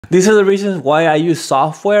These are the reasons why I use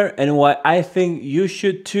software and why I think you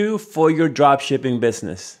should too for your dropshipping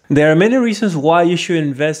business. There are many reasons why you should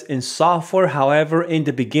invest in software. However, in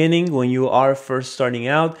the beginning, when you are first starting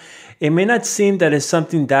out, it may not seem that it's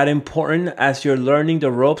something that important as you're learning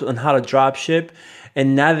the ropes on how to dropship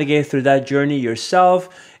and navigate through that journey yourself.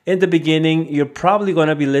 In the beginning, you're probably going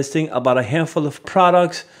to be listing about a handful of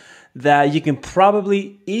products that you can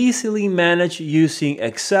probably easily manage using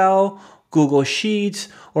Excel, Google Sheets,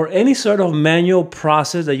 or any sort of manual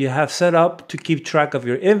process that you have set up to keep track of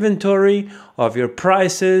your inventory, of your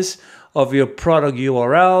prices, of your product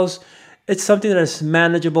URLs. It's something that is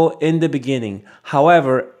manageable in the beginning.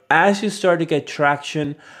 However, as you start to get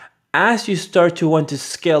traction, as you start to want to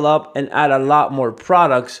scale up and add a lot more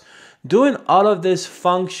products, doing all of these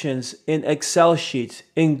functions in Excel sheets,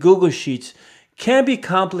 in Google Sheets, can be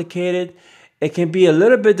complicated. It can be a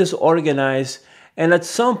little bit disorganized. And at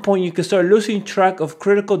some point, you can start losing track of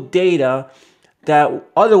critical data that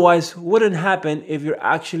otherwise wouldn't happen if you're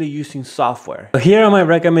actually using software. So here are my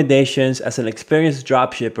recommendations as an experienced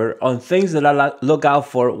dropshipper on things that I look out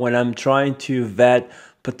for when I'm trying to vet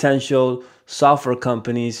potential software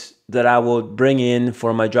companies that I will bring in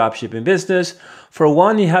for my dropshipping business. For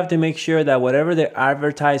one, you have to make sure that whatever they're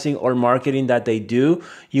advertising or marketing that they do,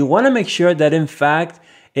 you want to make sure that in fact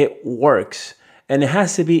it works. And it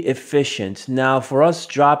has to be efficient. Now, for us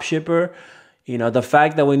dropshipper, the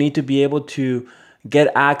fact that we need to be able to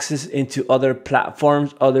get access into other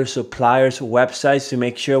platforms, other suppliers' websites to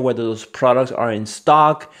make sure whether those products are in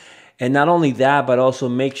stock. And not only that, but also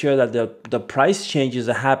make sure that the price changes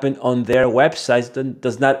that happen on their websites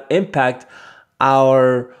does not impact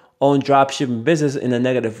our own dropshipping business in a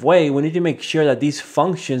negative way. We need to make sure that these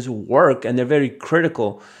functions work, and they're very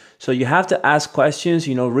critical. So you have to ask questions,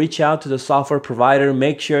 reach out to the software provider,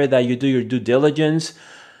 make sure that you do your due diligence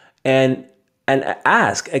and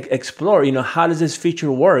ask, explore, how does this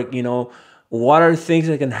feature work? What are things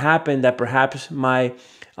that can happen that perhaps might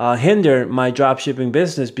hinder my dropshipping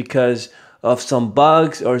business because of some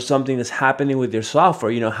bugs or something that's happening with your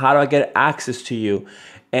software? How do I get access to you?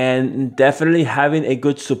 And definitely having a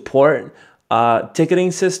good support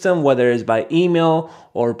ticketing system, whether it's by email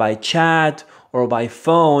or by chat or by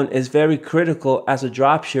phone, is very critical as a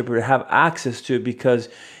dropshipper to have access to, because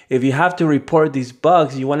if you have to report these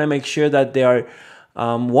bugs, you want to make sure that they are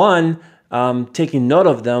taking note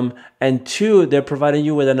of them, and two, they're providing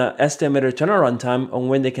you with an estimated turnaround time on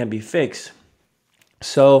when they can be fixed.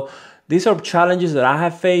 So these are challenges that I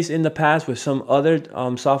have faced in the past with some other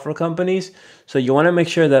software companies. So you want to make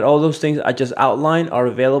sure that all those things I just outlined are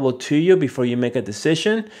available to you before you make a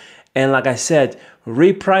decision. And like I said,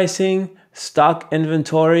 repricing, stock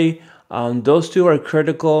inventory, those two are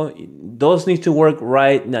critical. Those need to work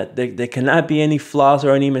right. There cannot be any flaws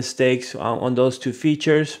or any mistakes on those two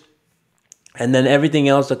features. And then everything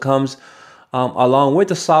else that comes along with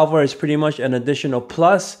the software is pretty much an additional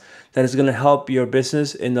plus that is going to help your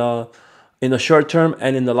business in the short term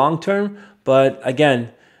and in the long term. But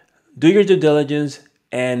again, do your due diligence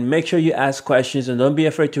and make sure you ask questions, and don't be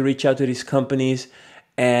afraid to reach out to these companies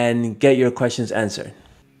and get your questions answered.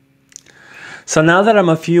 So now that I'm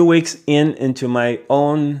a few weeks into my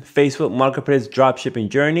own Facebook Marketplace dropshipping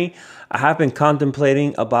journey, I have been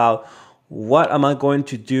contemplating about what am I going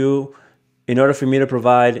to do in order for me to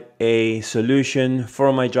provide a solution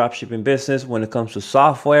for my dropshipping business when it comes to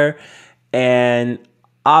software. And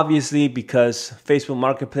obviously, because Facebook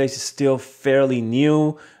Marketplace is still fairly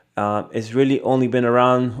new, it's really only been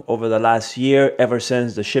around over the last year, ever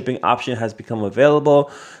since the shipping option has become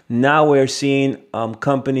available. Now we're seeing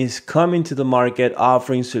companies come into the market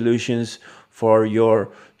offering solutions for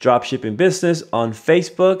your dropshipping business on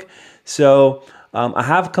Facebook. So I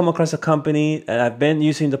have come across a company and I've been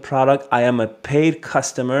using the product. I am a paid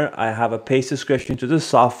customer. I have a paid subscription to the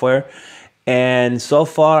software. And so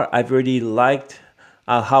far, I've really liked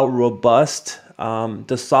how robust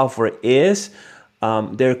the software is.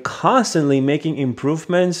 They're constantly making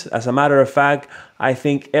improvements. As a matter of fact, I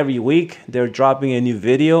think every week they're dropping a new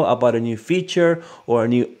video about a new feature or a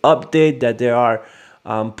new update that they are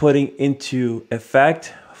putting into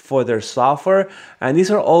effect for their software. And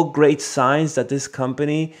these are all great signs that this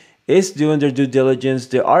company is doing their due diligence.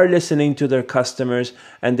 They are listening to their customers,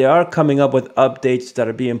 and they are coming up with updates that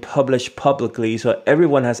are being published publicly so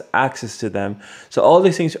everyone has access to them. So all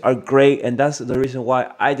these things are great, and that's the reason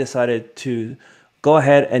why I decided to go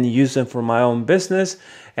ahead and use them for my own business.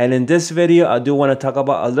 And in this video, I do want to talk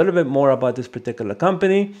about a little bit more about this particular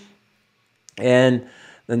company and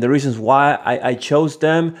the reasons why I chose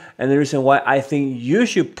them, and the reason why I think you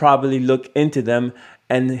should probably look into them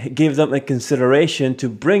and give them a consideration to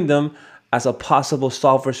bring them as a possible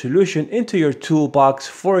software solution into your toolbox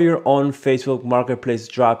for your own Facebook Marketplace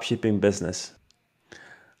dropshipping business.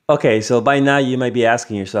 Okay, so by now you might be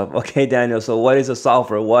asking yourself, okay, Daniel, so what is a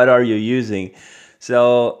software? What are you using?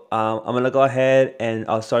 So I'm gonna go ahead and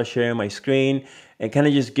I'll start sharing my screen and kind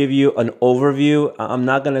of just give you an overview. I'm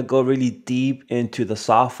not gonna go really deep into the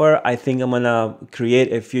software. I think I'm gonna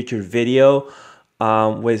create a future video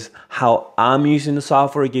with how I'm using the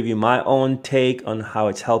software, give you my own take on how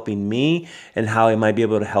it's helping me and how it might be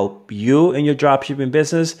able to help you in your dropshipping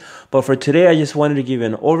business. But for today, I just wanted to give you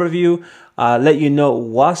an overview, let you know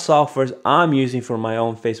what softwares I'm using for my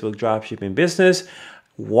own Facebook dropshipping business,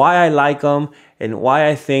 why I like them, and why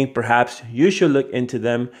I think perhaps you should look into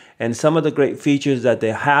them, and some of the great features that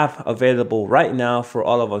they have available right now for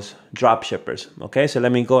all of us dropshippers. Okay, so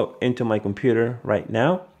let me go into my computer right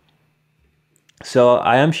now. So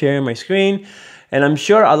I am sharing my screen, and I'm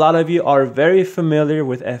sure a lot of you are very familiar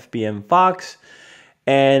with FBM Fox,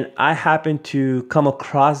 and I happened to come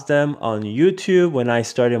across them on YouTube when I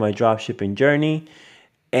started my dropshipping journey.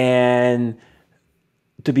 And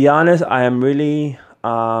to be honest, I am really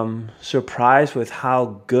surprised with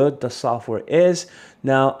how good the software is.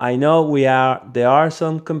 Now, I know there are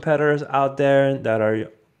some competitors out there that are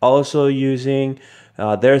also using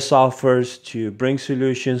their softwares to bring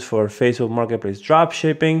solutions for Facebook Marketplace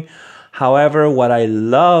dropshipping. However, what I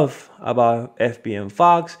love about FBM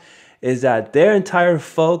Fox is that their entire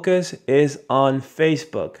focus is on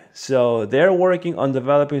Facebook. So they're working on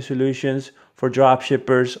developing solutions for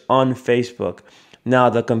dropshippers on Facebook. Now,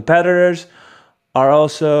 the competitors are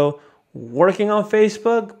also working on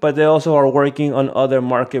Facebook, but they also are working on other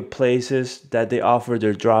marketplaces that they offer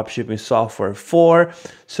their dropshipping software for.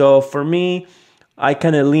 So for me, I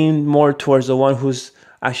kind of lean more towards the one who's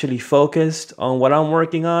actually focused on what I'm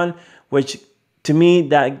working on, which to me,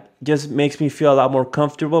 that just makes me feel a lot more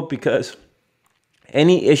comfortable, because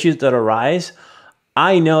any issues that arise,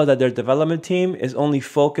 I know that their development team is only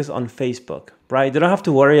focused on Facebook, right? They don't have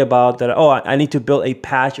to worry about that, oh, I need to build a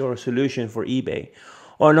patch or a solution for eBay.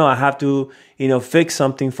 Or no, I have to, fix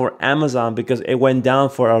something for Amazon because it went down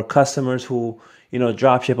for our customers who,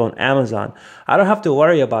 dropship on Amazon. I don't have to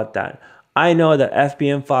worry about that. I know that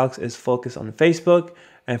FBM Fox is focused on Facebook,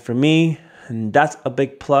 and for me, that's a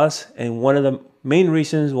big plus and one of the main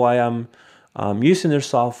reasons why I'm using their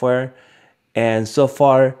software. And so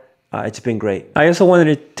far, it's been great. I also wanted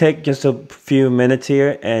to take just a few minutes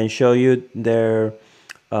here and show you their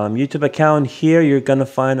YouTube account. Here, you're gonna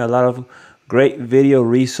find a lot of great video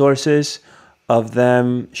resources of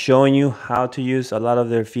them showing you how to use a lot of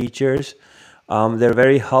their features. They're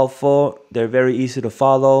very helpful. They're very easy to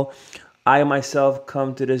follow. I myself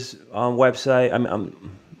come to this website.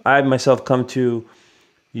 I myself come to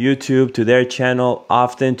YouTube, to their channel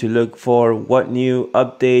often to look for what new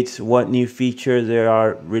updates, what new features they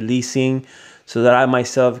are releasing, so that I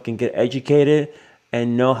myself can get educated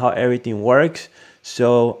and know how everything works.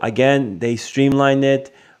 So again, they streamlined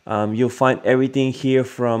it. You'll find everything here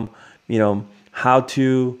from, how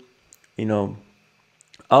to,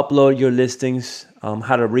 upload your listings,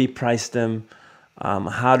 how to reprice them,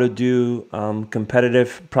 how to do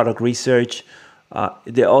competitive product research.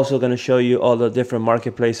 They're also going to show you all the different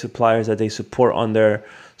marketplace suppliers that they support on their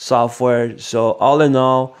software. So all in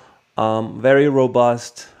all, very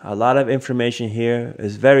robust. A lot of information here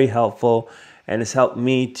is very helpful, and it's helped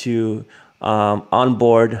me to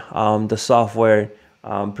onboard the software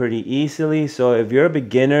pretty easily. So if you're a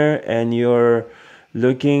beginner and you're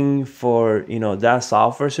looking for that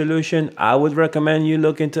software solution, I would recommend you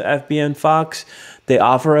look into FBM Fox. They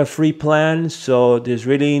offer a free plan, so there's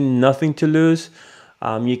really nothing to lose.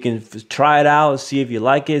 You can try it out, see if you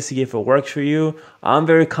like it, see if it works for you. I'm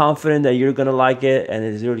very confident that you're gonna like it and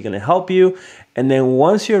it's really gonna help you. And then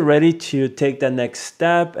once you're ready to take that next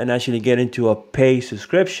step and actually get into a paid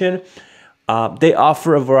subscription, they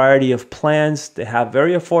offer a variety of plans. They have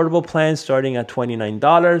very affordable plans starting at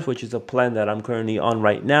 $29, which is a plan that I'm currently on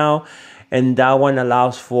right now. And that one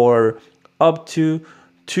allows for up to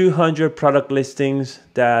 200 product listings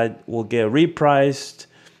that will get repriced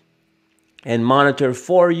and monitored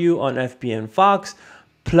for you on FBM Fox.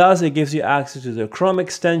 Plus, it gives you access to the Chrome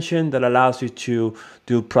extension that allows you to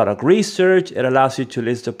do product research. It allows you to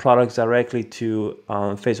list the products directly to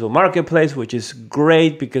Facebook Marketplace, which is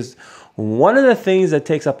great because one of the things that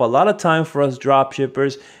takes up a lot of time for us drop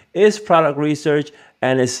shippers is product research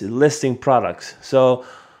and is listing products. So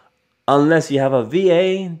unless you have a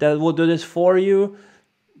VA that will do this for you,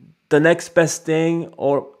 the next best thing,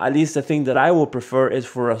 or at least the thing that I will prefer, is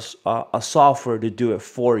for a software to do it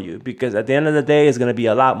for you, because at the end of the day, it's going to be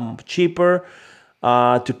a lot cheaper.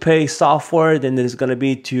 to pay software than it is going to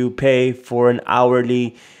be to pay for an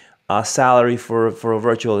hourly salary for a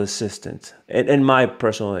virtual assistant, in my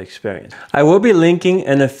personal experience. I will be linking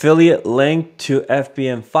an affiliate link to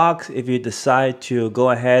FBM Fox if you decide to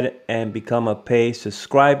go ahead and become a paid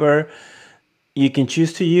subscriber. You can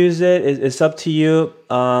choose to use it. It's up to you.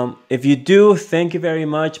 If you do, thank you very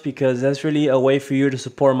much, because that's really a way for you to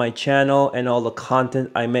support my channel and all the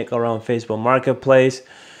content I make around Facebook Marketplace.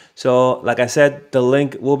 So like I said, the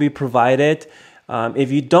link will be provided.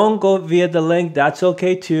 If you don't go via the link, that's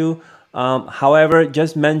okay too. However,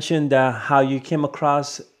 just mention that how you came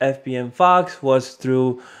across FBM Fox was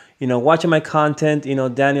through, watching my content,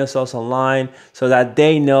 Daniel Sells Online, so that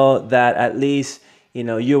they know that at least,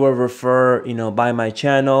 you will refer, by my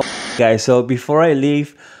channel. Guys, so before I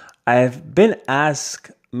leave, I've been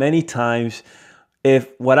asked many times if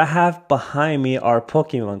what I have behind me are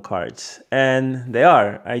Pokemon cards. And they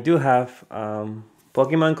are. I do have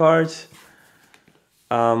Pokemon cards.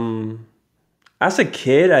 As a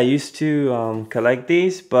kid, I used to collect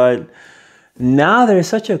these, but now there's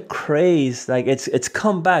such a craze. Like it's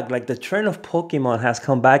come back. Like the trend of Pokemon has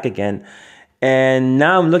come back again. And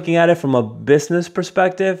now I'm looking at it from a business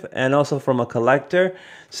perspective and also from a collector.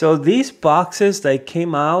 So these boxes that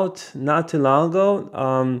came out not too long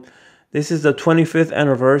ago, this is the 25th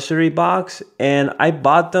anniversary box, and I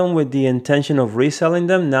bought them with the intention of reselling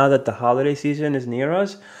them now that the holiday season is near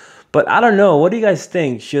us. But I don't know. What do you guys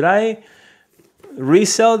think? Should I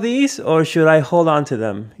resell these or should I hold on to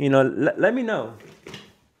them? Let me know.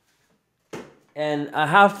 And I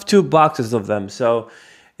have 2 boxes of them. So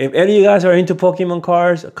if any of you guys are into Pokemon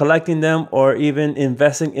cards, collecting them, or even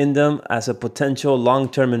investing in them as a potential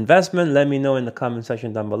long-term investment, let me know in the comment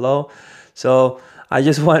section down below. So I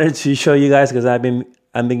just wanted to show you guys, because I've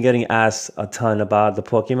been getting asked a ton about the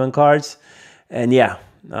Pokemon cards. And yeah,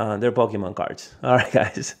 they're Pokemon cards. All right,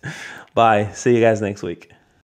 guys. Bye. See you guys next week.